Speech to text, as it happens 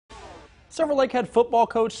Silver Lake head football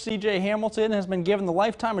coach C.J. Hamilton has been given the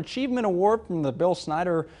Lifetime Achievement Award from the Bill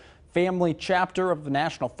Snyder family chapter of the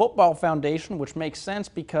National Football Foundation, which makes sense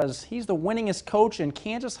because he's the winningest coach in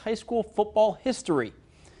Kansas high school football history.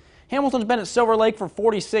 Hamilton's been at Silver Lake for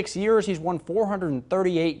 46 years. He's won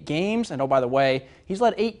 438 games, and oh, by the way, he's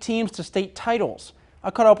led 8 teams to state titles.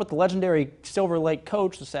 I caught up with the legendary Silver Lake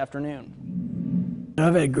coach this afternoon.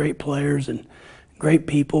 I've had great players and great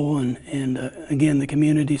people, and again, the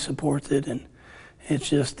community supports it, and it's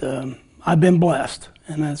just, I've been blessed,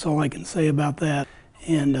 and that's all I can say about that.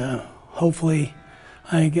 And hopefully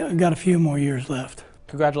I got a few more years left.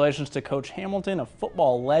 Congratulations to Coach Hamilton, a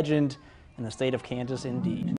football legend in the state of Kansas indeed.